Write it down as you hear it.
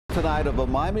Tonight of a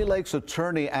Miami Lakes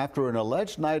attorney after an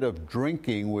alleged night of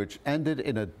drinking which ended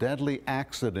in a deadly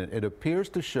accident. It appears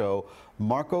to show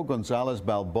Marco Gonzalez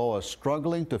Balboa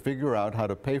struggling to figure out how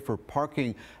to pay for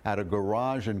parking at a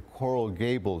garage in Coral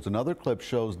Gables. Another clip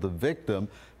shows the victim,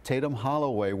 Tatum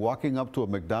Holloway, walking up to a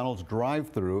McDonald's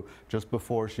drive-thru just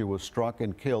before she was struck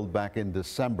and killed back in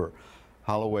December.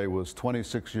 Holloway was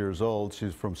 26 years old.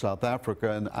 She's from South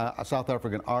Africa and a South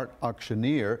African art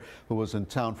auctioneer who was in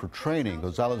town for training.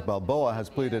 Gonzalez Balboa has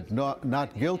pleaded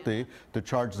not guilty to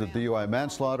charges of DUI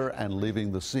manslaughter and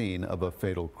leaving the scene of a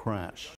fatal crash.